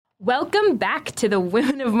Welcome back to the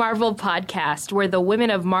Women of Marvel podcast, where the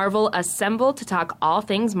women of Marvel assemble to talk all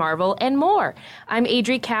things Marvel and more. I'm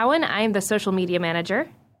Adri Cowan. I am the social media manager.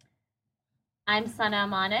 I'm Sana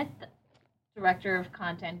Amanat, Director of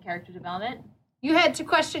Content Character Development. You had to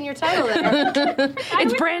question your title there.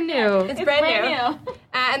 It's brand new. It's brand new.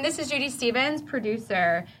 And this is Judy Stevens,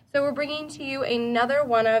 producer. So we're bringing to you another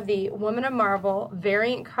one of the Women of Marvel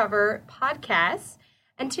variant cover podcasts.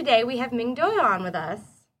 And today we have Ming Doyle on with us.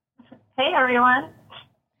 Hey, everyone.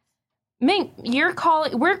 Ming,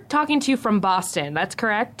 we're talking to you from Boston. That's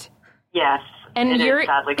correct? Yes, and you're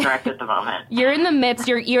sadly correct at the moment. You're in the midst.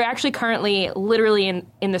 You're actually currently literally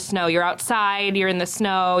in the snow. You're outside. You're in the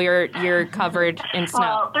snow. You're covered in snow.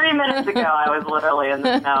 Well, 3 minutes ago I was literally in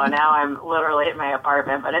the snow. Now I'm literally at my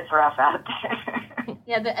apartment, but it's rough out there.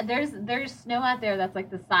 Yeah, there's snow out there that's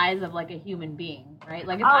like the size of like a human being, right?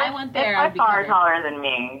 Like if I went there, I'd it's be far covered. taller than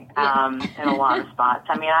me in a lot of spots.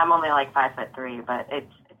 I mean, I'm only like 5'3", but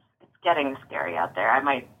it's getting scary out there. I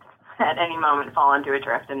might at any moment fall into a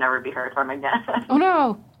drift and never be heard from again. Oh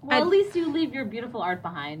no! Well, at least you leave your beautiful art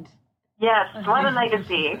behind. Yes, what a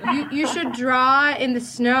legacy. You should draw in the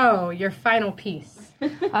snow your final piece.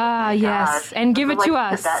 Yes, and give it to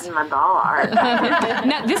us. Tibetan mandala art.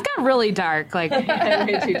 Now, this got really dark,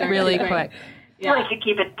 really quick. Yeah. We like to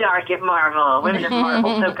keep it dark at Marvel. Women of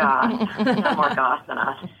Marvel, so goth. No more goth than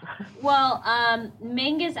us. Well,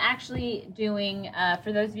 Ming is actually doing,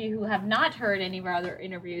 for those of you who have not heard any of our other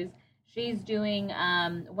interviews, she's doing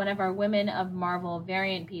one of our Women of Marvel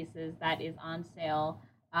variant pieces that is on sale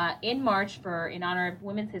in March in honor of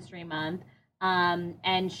Women's History Month.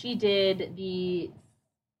 And she did the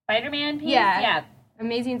Spider-Man piece? Yeah.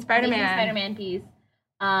 Amazing Spider-Man. Amazing Spider-Man piece,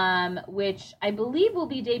 which I believe will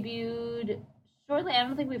be debuted shortly. I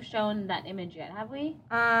don't think we've shown that image yet, have we?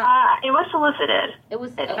 It was solicited. It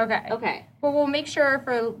was okay. Okay. Well, we'll make sure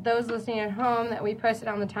for those listening at home that we post it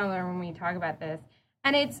on the Tumblr when we talk about this.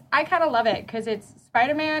 And I kind of love it because it's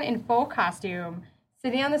Spider-Man in full costume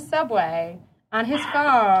sitting on the subway on his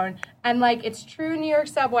phone, and like it's true New York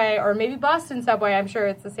subway or maybe Boston subway. I'm sure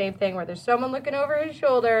it's the same thing where there's someone looking over his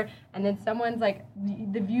shoulder, and then someone's like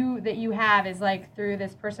the view that you have is like through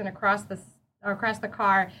this person across the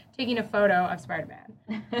car taking a photo of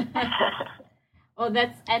Spider-Man. Well,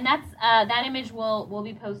 that image we'll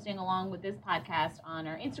be posting along with this podcast on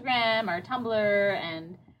our Instagram, our Tumblr,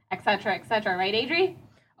 and et cetera, right, Adri?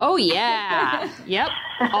 Oh yeah, yep.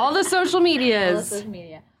 All the social medias. All the social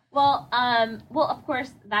media. Well, of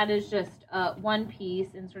course, that is just one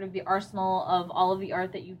piece in sort of the arsenal of all of the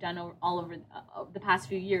art that you've done all over the past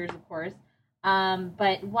few years, of course.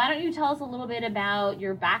 But why don't you tell us a little bit about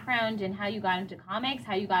your background and how you got into comics,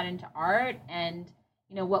 how you got into art, and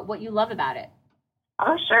what you love about it?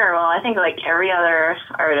 Oh, sure. Well, I think like every other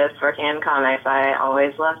artist working in comics, I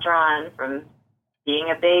always loved drawing from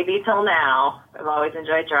being a baby till now. I've always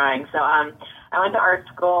enjoyed drawing. So I went to art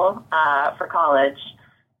school for college.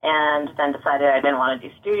 And then decided I didn't want to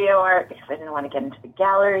do studio art because I didn't want to get into the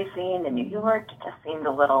gallery scene in New York. It just seemed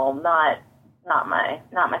a little not my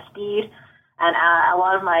speed. And a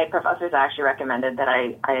lot of my professors actually recommended that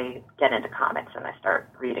I get into comics and I start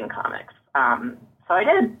reading comics. So I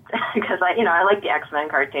did because I liked the X-Men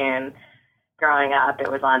cartoon growing up. It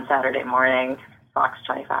was on Saturday morning, Fox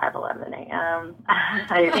 25, 11 a.m.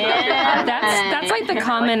 That's like the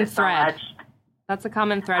common thread. That's a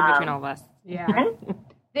common thread between all of us. Yeah.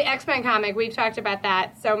 The X-Men comic, we've talked about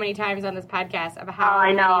that so many times on this podcast of how. Oh,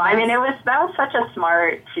 I know. I mean, that was such a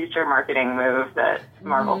smart future marketing move that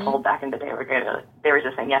Marvel pulled back in the day. They were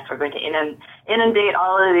just saying, yes, we're going to inundate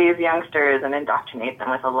all of these youngsters and indoctrinate them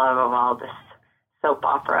with a love of all this soap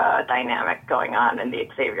opera dynamic going on in the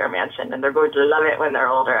Xavier Mansion, and they're going to love it when they're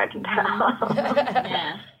older, I can tell.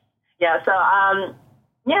 Yeah. So, I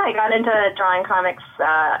got into drawing comics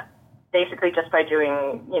basically just by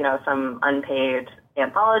doing, some unpaid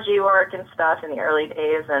anthology work and stuff in the early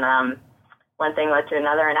days, and one thing led to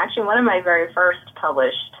another. And actually, one of my very first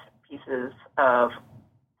published pieces of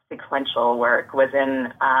sequential work was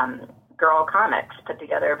in Girl Comics, put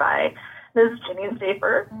together by Ms. Janine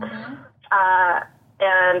Safer.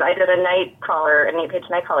 And I did an 8-page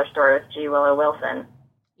Nightcrawler story with G. Willow Wilson.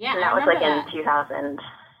 Yeah, and that was like in 2008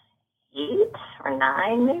 or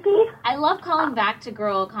 9, maybe. I love calling back to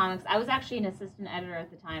Girl Comics. I was actually an assistant editor at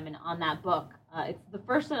the time, and on that book, it's the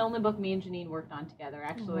first and only book me and Janine worked on together,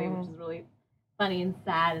 actually, which is really funny and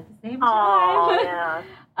sad at the same time. Oh,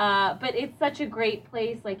 yeah. But it's such a great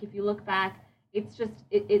place. Like, if you look back, it's just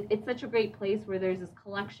it's such a great place where there's this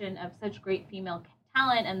collection of such great female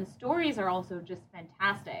talent, and the stories are also just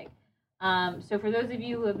fantastic. So for those of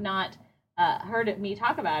you who have not heard me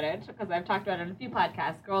talk about it, because I've talked about it on a few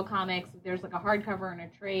podcasts, Girl Comics. There's like a hardcover and a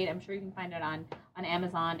trade. I'm sure you can find it on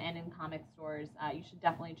Amazon and in comic stores. You should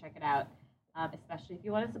definitely check it out, especially if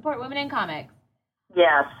you want to support women in comics.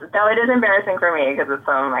 Yes, though it is embarrassing for me because it's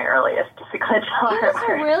some of my earliest sequential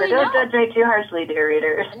artwork. Really? So don't judge me too harshly, dear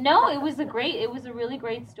readers. No, it was a really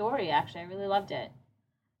great story, actually. I really loved it.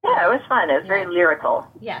 Yeah, it was fun. It was very lyrical.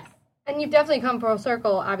 Yes. And you've definitely come full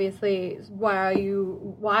circle, obviously, while you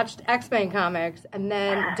watched X-Men comics and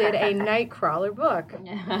then did a Nightcrawler book.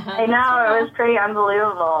 I know, it was pretty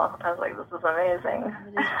unbelievable. I was like, this is amazing.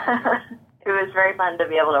 It was very fun to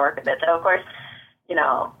be able to work with it. So, of course, you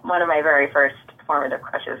know, one of my very first formative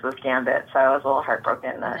crushes was Gambit, so I was a little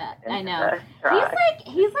heartbroken. I know.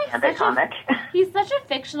 He's like he's such a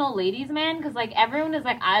fictional ladies' man, because like everyone is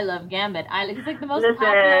like, I love Gambit. He's like the most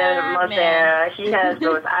popular man. He has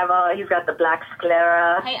those eyeballs. He's got the black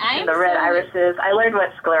sclera and the red irises. I learned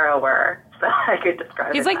what sclera were, so I could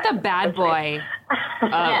describe. He's like the bad boy.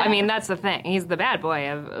 I mean, that's the thing. He's the bad boy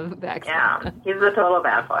of the X-Men. Yeah, he's the total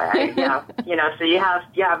bad boy. You know, so you have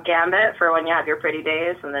Gambit for when you have your pretty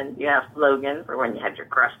days, and then you have Logan for when you have your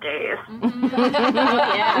gruff days.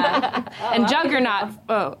 And Juggernaut.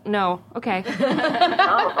 Oh no. Okay.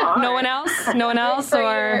 No one else. No one else.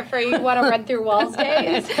 For you want to run through walls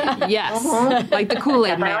days. Yes. Like the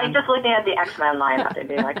Kool-Aid Man. I like just looking at the X-Men lineup and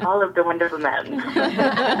being like, all of the wonderful men.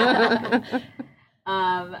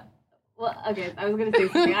 Well, okay, I was going to say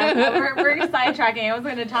something. We're sidetracking. I was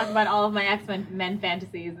going to talk about all of my X-Men men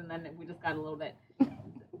fantasies, and then we just got a little bit... It's going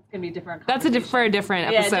to be a different conversation. For a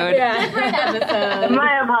different episode. Different episode.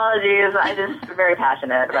 My apologies. I'm just very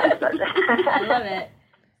passionate about the subject. I love it.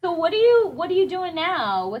 So what are you doing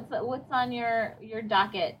now? What's on your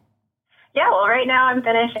docket? Yeah, well, right now I'm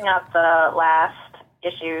finishing up the last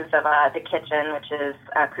issues of The Kitchen, which is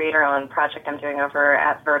a creator-owned project I'm doing over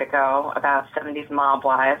at Vertigo about 70s mob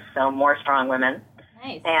wives, so more strong women.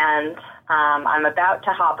 Nice. And I'm about to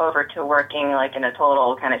hop over to working like in a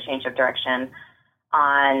total kind of change of direction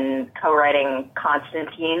on co-writing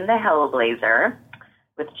Constantine the Hellblazer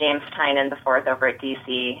with James Tynion IV over at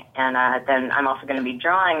DC. And then I'm also going to be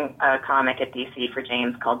drawing a comic at DC for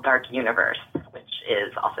James called Dark Universe, which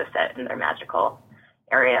is also set in their magical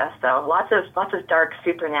area. So lots of dark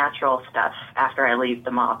supernatural stuff after I leave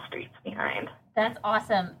the mob streets behind. That's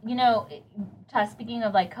awesome. You know, speaking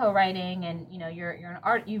of like co-writing, and you know,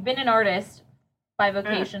 you've been an artist by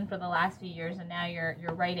vocation for the last few years, and now you're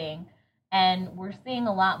writing, and we're seeing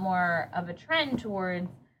a lot more of a trend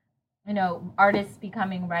towards, you know, artists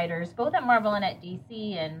becoming writers, both at Marvel and at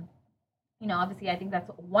DC, and you know, obviously I think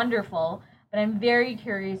that's wonderful. But I'm very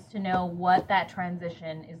curious to know what that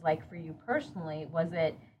transition is like for you personally.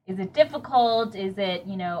 Is it difficult? Is it,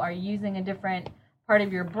 you know, are you using a different part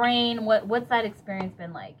of your brain? What's that experience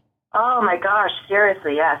been like? Oh my gosh,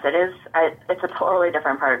 seriously, yes, it is. It's a totally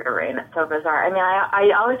different part of your brain. It's so bizarre. I mean,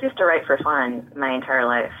 I always used to write for fun my entire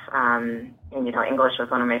life. And, you know, English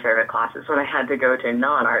was one of my favorite classes when I had to go to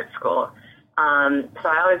non-art school. So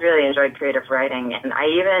I always really enjoyed creative writing, and I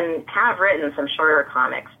even have written some shorter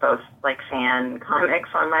comics, both like fan comics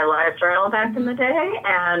on my live journal back in the day,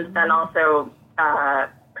 and then also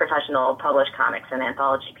professional published comics and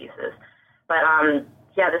anthology pieces. But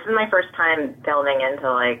yeah, this is my first time delving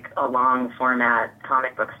into like a long format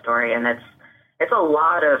comic book story, and it's a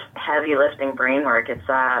lot of heavy lifting brain work.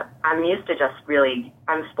 I'm used to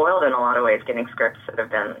I'm spoiled in a lot of ways getting scripts that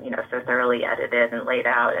have been, you know, so thoroughly edited and laid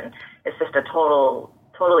out, and it's just a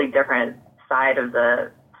totally different side of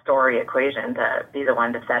the story equation to be the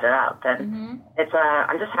one to set it up. And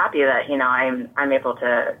I'm just happy that, you know, I'm able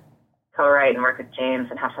to co-write and work with James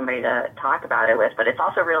and have somebody to talk about it with, but it's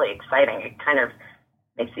also really exciting. It kind of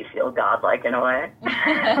makes you feel godlike in a way.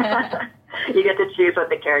 You get to choose what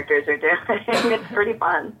the characters are doing. It's pretty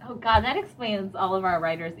fun. Oh, God, that explains all of our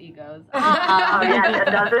writers' egos. Oh, yeah,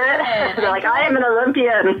 does it? They're like, I am an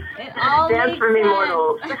Olympian. Dance for me,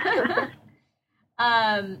 mortals.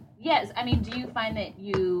 Yes, I mean, do you find that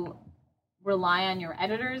you rely on your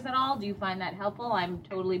editors at all? Do you find that helpful? I'm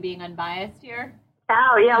totally being unbiased here.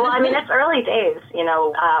 Oh, yeah, well, I mean, it's early days. You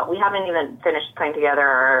know, we haven't even finished putting together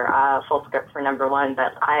our full script for number one,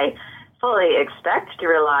 but I fully expect to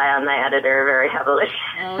rely on my editor very heavily.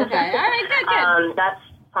 Okay, all right, good. That's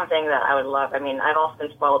something that I would love. I mean, I've also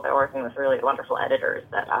been spoiled by working with really wonderful editors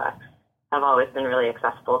that have always been really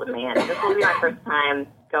accessible to me, and this will be my first time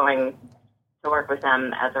going to work with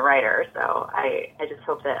them as a writer, so I just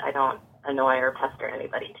hope that I don't annoy or pester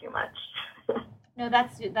anybody too much. No,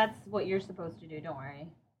 that's what you're supposed to do, don't worry.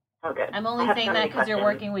 Oh, good. I'm only saying that because you're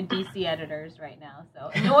working with DC editors right now,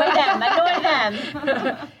 so annoy them.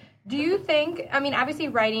 Do you think, I mean, obviously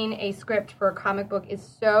writing a script for a comic book is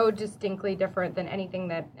so distinctly different than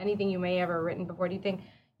anything you may have ever written before. Do you think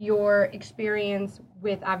your experience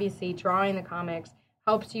with obviously drawing the comics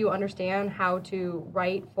helps you understand how to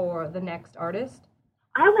write for the next artist?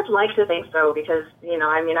 I would like to think so because,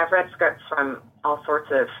 I've read scripts from all sorts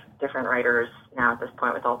of different writers now at this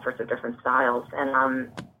point with all sorts of different styles. And,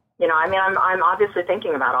 I'm obviously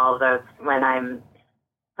thinking about all of those when I'm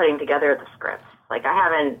putting together the scripts. Like, I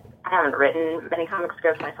haven't written many comic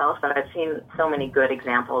scripts myself, but I've seen so many good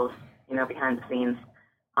examples, behind the scenes.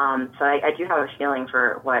 So I do have a feeling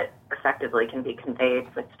for what effectively can be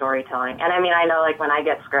conveyed with storytelling. And I know, like, when I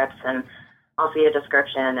get scripts and I'll see a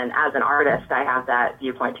description, and as an artist, I have that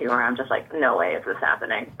viewpoint too, where I'm just like, no way is this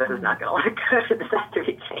happening. This is not going to look good. This has to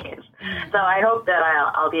be changed. So I hope that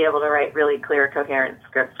I'll be able to write really clear, coherent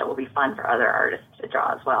scripts that will be fun for other artists to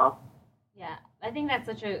draw as well. Yeah, I think that's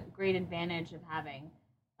such a great advantage of having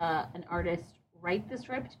an artist write the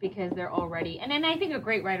script because they're already, and I think a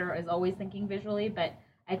great writer is always thinking visually, but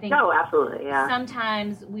I think absolutely, yeah.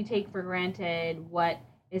 Sometimes we take for granted what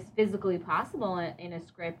is physically possible in a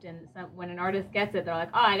script, and when an artist gets it, they're like,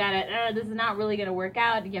 oh, I got it, this is not really going to work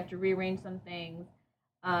out, you have to rearrange some things.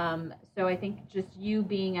 So I think just you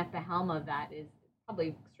being at the helm of that is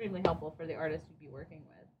probably extremely helpful for the artist you'd be working with.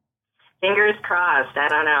 Fingers crossed. I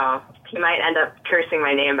don't know. He might end up cursing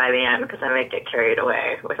my name by the end because I might get carried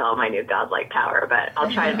away with all my new godlike power, but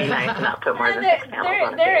I'll try to be nice and not put more than 6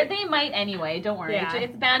 panels on it. They might anyway, don't worry. Yeah.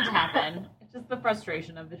 It's bound to happen. It's just the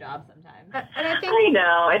frustration of the job sometimes. And I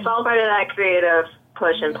know. It's all part of that creative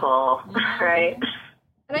push and pull, right?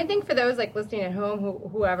 And I think for those like listening at home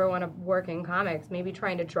who ever want to work in comics, maybe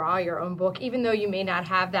trying to draw your own book, even though you may not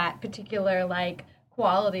have that particular like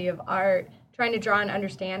quality of art, trying to draw and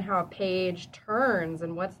understand how a page turns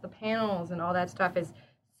and what's the panels and all that stuff is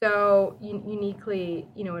so uniquely,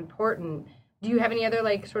 important. Do you have any other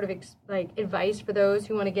like sort of advice for those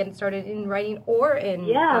who want to get started in writing or in as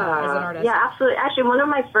an artist? Yeah, absolutely. Actually, one of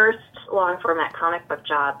my first long format comic book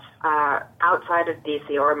jobs outside of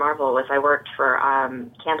DC or Marvel was I worked for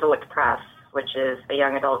Candlewick Press, which is a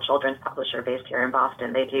young adult children's publisher based here in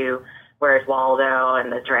Boston. They do Where's Waldo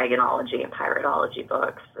and the Dragonology and Piratology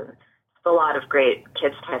books, and a lot of great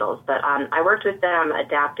kids titles. But I worked with them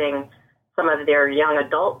adapting some of their young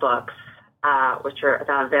adult books, which are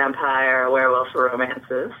about vampire, werewolf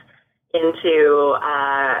romances, into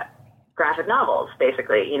graphic novels,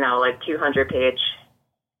 basically, like 200-page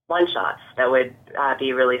one-shots that would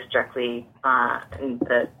be released directly in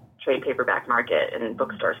the trade paperback market and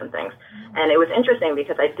bookstores and things. And it was interesting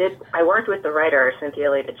because I worked with the writer, Cynthia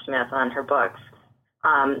Leitich-Smith, on her books.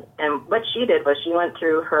 And what she did was she went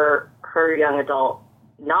through her young adult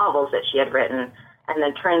novels that she had written and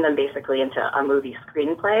then turned them basically into a movie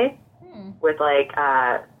screenplay with like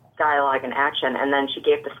dialogue and action. And then she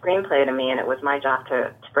gave the screenplay to me, and it was my job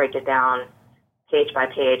to break it down page by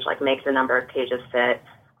page, like make the number of pages fit,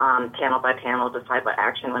 panel by panel, decide what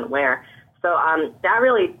action went where. So that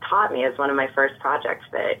really taught me as one of my first projects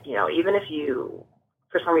that, even if you,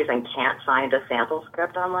 for some reason, can't find a sample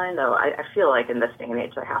script online, though I feel like in this day and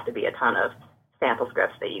age there have to be a ton of sample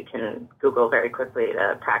scripts that you can Google very quickly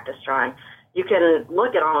to practice drawing. You can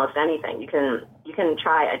look at almost anything. You can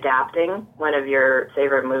try adapting one of your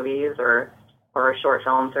favorite movies or short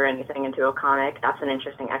films or anything into a comic. That's an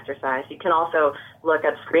interesting exercise. You can also look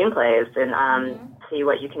at screenplays and see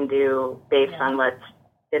what you can do based on what's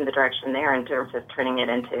in the direction there in terms of turning it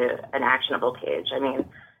into an actionable page. I mean,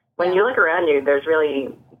 when you look around you, there's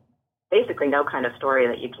really basically no kind of story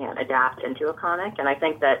that you can't adapt into a comic. And I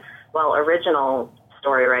think that while original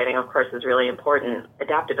story writing, of course, is really important,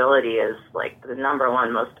 adaptability is like the number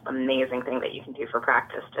one most amazing thing that you can do for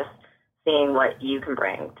practice, just seeing what you can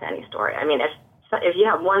bring to any story. I mean, if you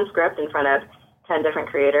have one script in front of 10 different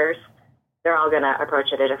creators, they're all going to approach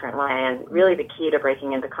it a different way. And really the key to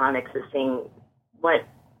breaking into comics is seeing what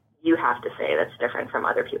you have to say that's different from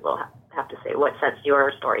other people have to say, what sets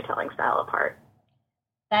your storytelling style apart.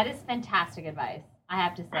 That is fantastic advice, I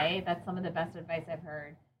have to say. That's some of the best advice I've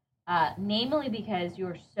heard. Namely because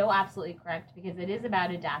you're so absolutely correct, because it is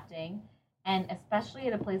about adapting, and especially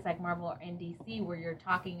at a place like Marvel or DC where you're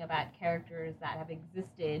talking about characters that have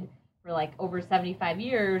existed for like over 75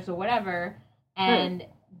 years or whatever, and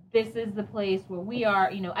this is the place where we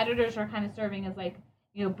are, editors are kind of serving as like,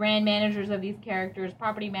 brand managers of these characters,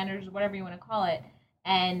 property managers, whatever you want to call it.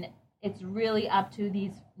 And it's really up to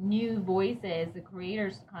these new voices, the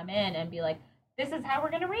creators, to come in and be like, this is how we're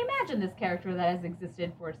going to reimagine this character that has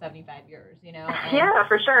existed for 75 years, And, yeah,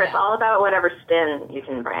 for sure. Yeah. It's all about whatever spin you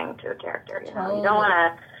can bring to a character. You don't want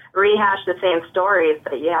to, rehash the same stories,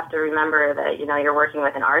 but you have to remember that, you're working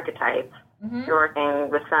with an archetype. Mm-hmm. You're working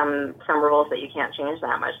with some rules that you can't change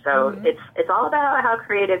that much. So it's all about how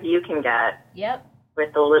creative you can get. Yep.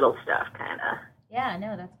 With the little stuff, kind of. Yeah,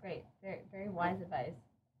 no, that's great. Very, very wise advice.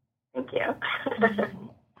 Thank you.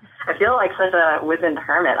 I feel like such a wizened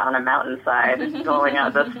hermit on a mountainside doling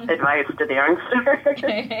out this advice to the youngsters.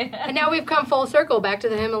 And now we've come full circle back to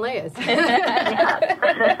the Himalayas.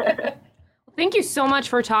 Thank you so much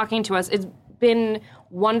for talking to us. It's been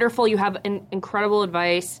wonderful. You have incredible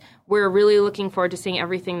advice. We're really looking forward to seeing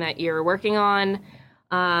everything that you're working on.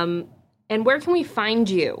 And where can we find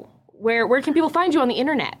you? Where can people find you on the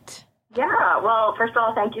internet? Yeah, well, first of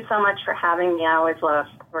all, thank you so much for having me. I always loved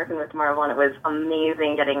working with Marvel, and it was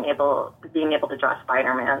amazing being able to draw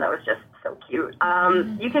Spider-Man. That was just so cute.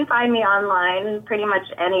 You can find me online pretty much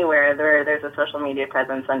anywhere there's a social media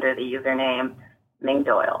presence under the username Ming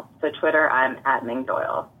Doyle. So Twitter, I'm at Ming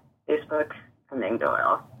Doyle. Facebook, I'm Ming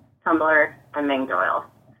Doyle. Tumblr, I'm Ming Doyle.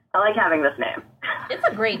 I like having this name. It's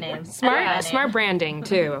a great name. Smart branding,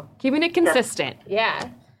 too. Keeping it consistent. Yeah.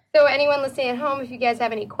 So anyone listening at home, if you guys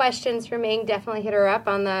have any questions for Ming, definitely hit her up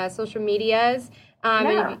on the social medias.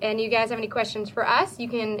 And you guys have any questions for us, you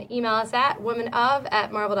can email us at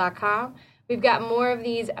womenof@marvel.com. We've got more of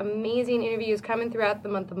these amazing interviews coming throughout the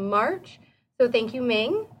month of March. So thank you,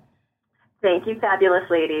 Ming. Thank you, fabulous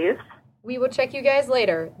ladies. We will check you guys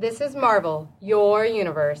later. This is Marvel, your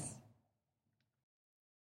universe.